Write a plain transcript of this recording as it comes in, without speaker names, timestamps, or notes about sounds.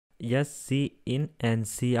Yes, C in and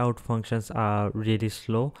C out functions are really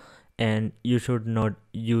slow and you should not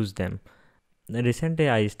use them. Recently,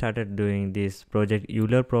 I started doing this project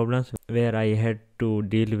Euler problems where I had to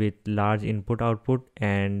deal with large input output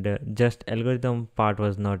and just algorithm part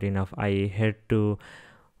was not enough. I had to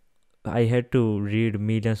read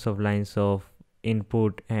millions of lines of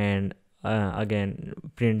input and again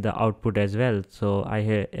print the output as well. So I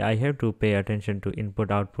have to pay attention to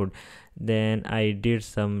input output. Then I did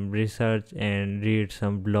some research and read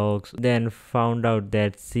some blogs. Then found out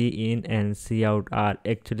that C in and C out are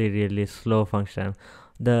actually really slow function.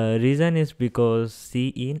 The reason is because C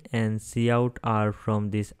in and C out are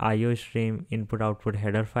from this IO stream input output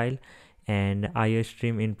header file, and IO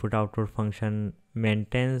stream input output function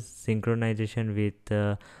maintains synchronization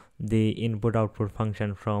with the input output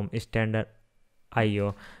function from standard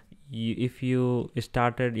IO. If you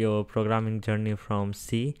started your programming journey from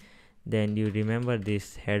C, then you remember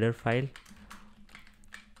this header file.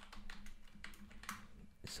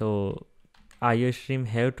 So IO stream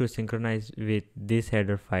have to synchronize with this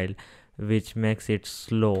header file, which makes it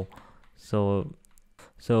slow. So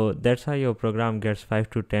that's how your program gets 5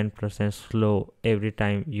 to 10% slow every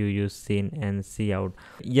time you use scene and cout.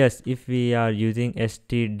 Yes, if we are using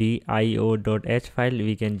stdio.h file,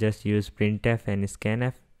 we can just use printf and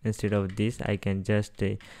scanf. Instead of this, I can just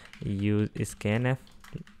use scanf.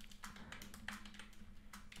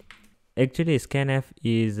 Actually, scanf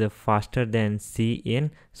is faster than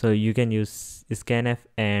cin, so you can use scanf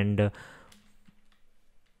and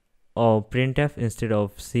or printf instead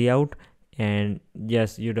of cout. And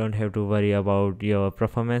yes, you don't have to worry about your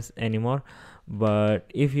performance anymore. But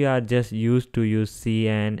if you are just used to use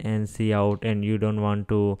cin and cout and you don't want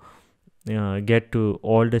to get to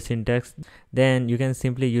all the syntax, then you can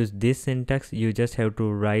simply use this syntax. You just have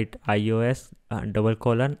to write ios double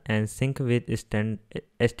colon and sync with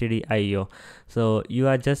stdio. So you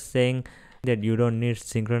are just saying that you don't need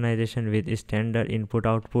synchronization with standard input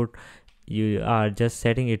output. You are just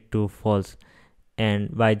setting it to false,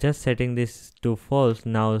 and by just setting this to false,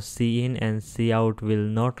 now cin and cout will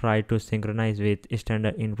not try to synchronize with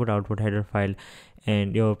standard input output header file,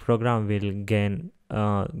 and your program will gain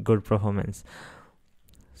good performance.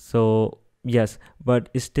 So yes, but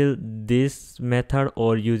still this method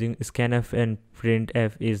or using scanf and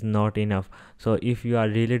printf is not enough. So if you are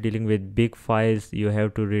really dealing with big files, you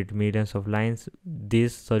have to read millions of lines,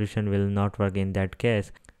 this solution will not work in that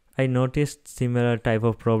case. I noticed similar type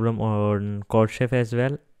of problem on CodeChef as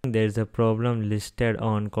well. There is a problem listed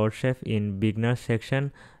on CodeChef in beginner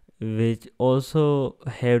section, which also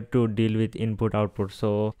have to deal with input output.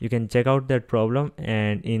 So you can check out that problem,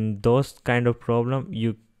 and in those kind of problem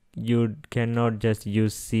you cannot just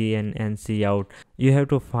use C and C out. You have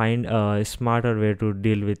to find a smarter way to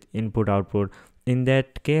deal with input output. In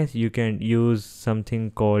that case, you can use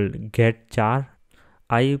something called get char.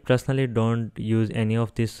 I personally don't use any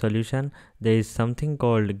of this solution. There is something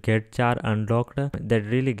called get char unlocked that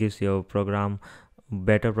really gives your program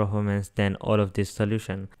better performance than all of this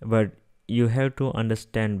solution. But you have to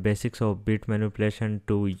understand basics of bit manipulation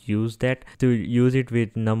to use that. To use it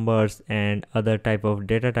with numbers and other type of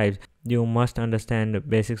data types, you must understand the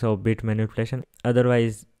basics of bit manipulation.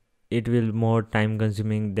 Otherwise, it will more time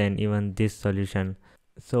consuming than even this solution.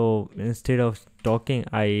 So instead of talking,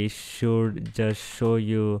 I should just show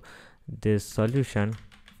you this solution.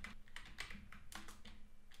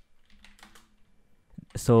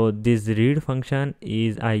 So this read function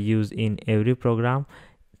is I use in every program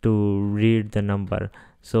to read the number.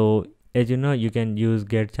 So as you know, you can use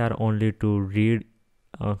getchar only to read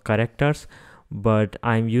characters, but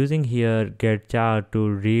I'm using here getchar to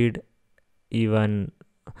read even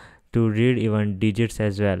digits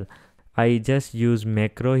as well. I just use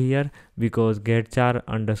macro here because getchar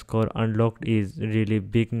underscore unlocked is really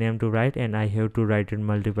big name to write, and I have to write it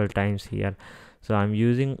multiple times here. So I'm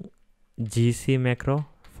using gc macro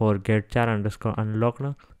for getchar underscore unlocked.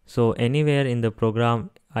 So anywhere in the program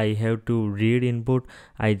I have to read input,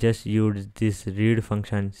 I just use this read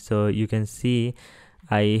function. So you can see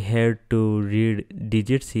I had to read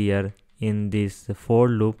digits here in this for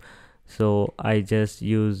loop. So I just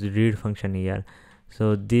use read function here.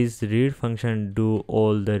 So this read function do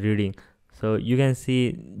all the reading. So you can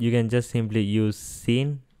see you can just simply use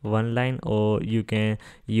scene one line, or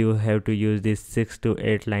you have to use this 6 to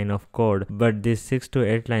 8 line of code, but this 6 to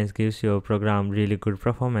 8 lines gives your program really good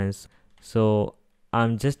performance. So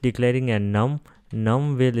I'm just declaring a num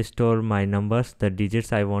will store my numbers, the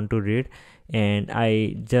digits I want to read, and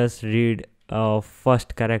I just read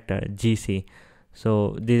first character gc.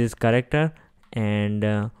 So this is character,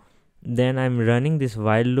 and Then I'm running this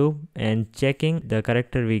while loop and checking the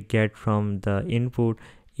character we get from the input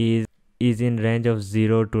is in range of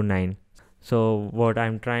 0 to 9. So what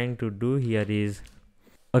I'm trying to do here is,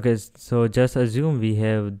 okay, so just assume we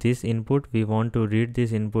have this input. We want to read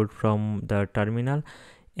this input from the terminal,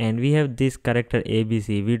 and we have this character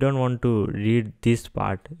ABC. We don't want to read this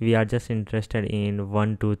part. We are just interested in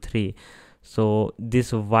 1 2 3. So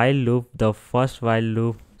this while loop, the first while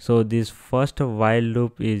loop, so this first while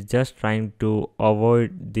loop is just trying to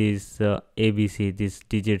avoid this ABC, these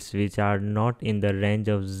digits which are not in the range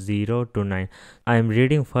of 0 to 9. I'm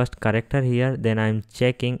reading first character here, then I'm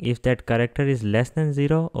checking if that character is less than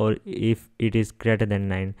 0 or if it is greater than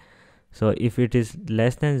 9. So if it is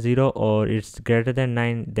less than 0 or it's greater than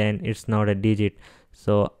 9, then it's not a digit.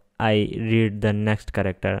 So I read the next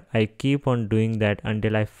character. I keep on doing that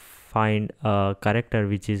until I find a character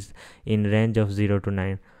which is in range of 0 to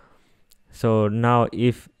 9. So now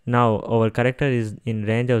if now our character is in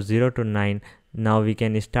range of 0 to 9, now we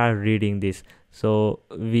can start reading this. So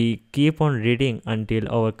we keep on reading until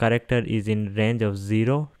our character is in range of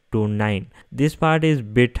 0 to 9. This part is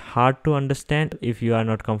bit hard to understand if you are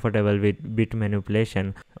not comfortable with bit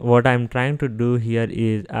manipulation. What I'm trying to do here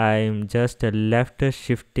is I'm just left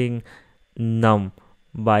shifting num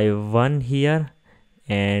by 1 here,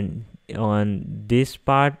 and on this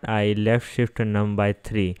part I left shift num by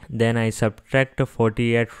 3. Then I subtract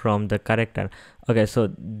 48 from the character. Okay,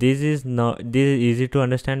 so this is easy to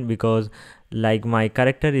understand because like my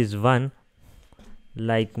character is 1,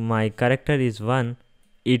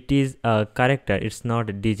 it is a character, it's not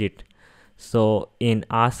a digit. So in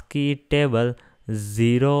ASCII table,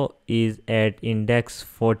 0 is at index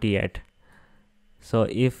 48. So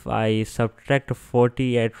if I subtract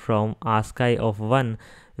 48 from ASCII of 1,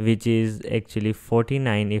 which is actually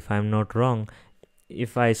 49 if I'm not wrong,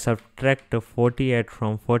 if I subtract 48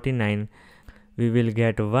 from 49, we will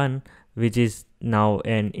get 1, which is now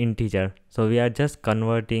an integer. So we are just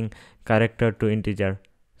converting character to integer.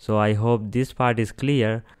 So I hope this part is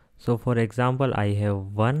clear. So for example, I have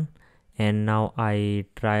 1 and now I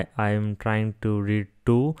am trying to read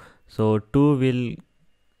 2. So 2 will,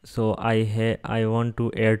 so I want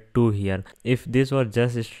to add 2 here. If this was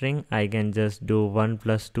just a string, I can just do 1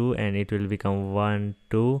 plus 2 and it will become 1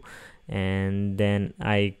 2, and then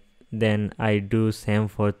I do same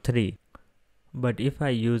for 3. But if I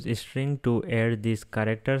use a string to add these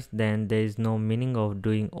characters, then there is no meaning of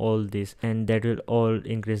doing all this, and that will all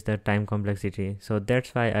increase the time complexity. So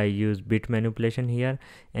that's why I use bit manipulation here,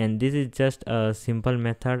 and this is just a simple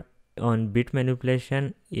method on bit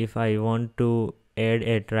manipulation. If I want to add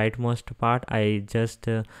a rightmost part, I just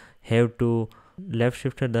have to left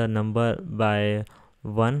shift the number by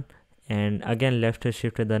 1 and again left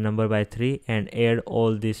shift the number by 3 and add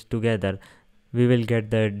all this together. We will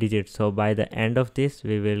get the digits. So by the end of this,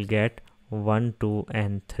 we will get 1 2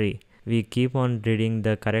 and 3. We keep on reading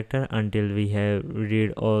the character until we have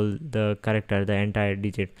read all the character, the entire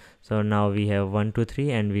digit. So now we have 1 2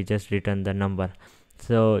 3 and we just return the number.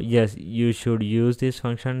 So yes, you should use this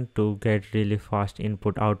function to get really fast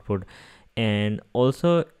input output. And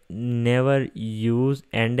also never use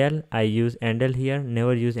endl. I use endl here.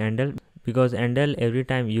 Never use endl because endl every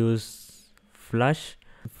time use flush.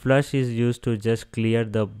 Flush is used to just clear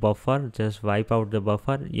the buffer, just wipe out the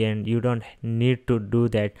buffer, and you don't need to do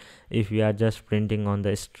that if you are just printing on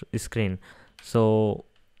the screen. So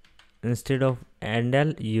instead of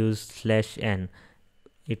endl, use /n.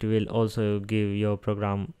 It will also give your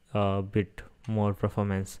program a bit more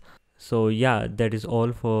performance. So yeah, that is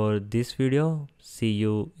all for this video. See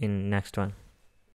you in next one.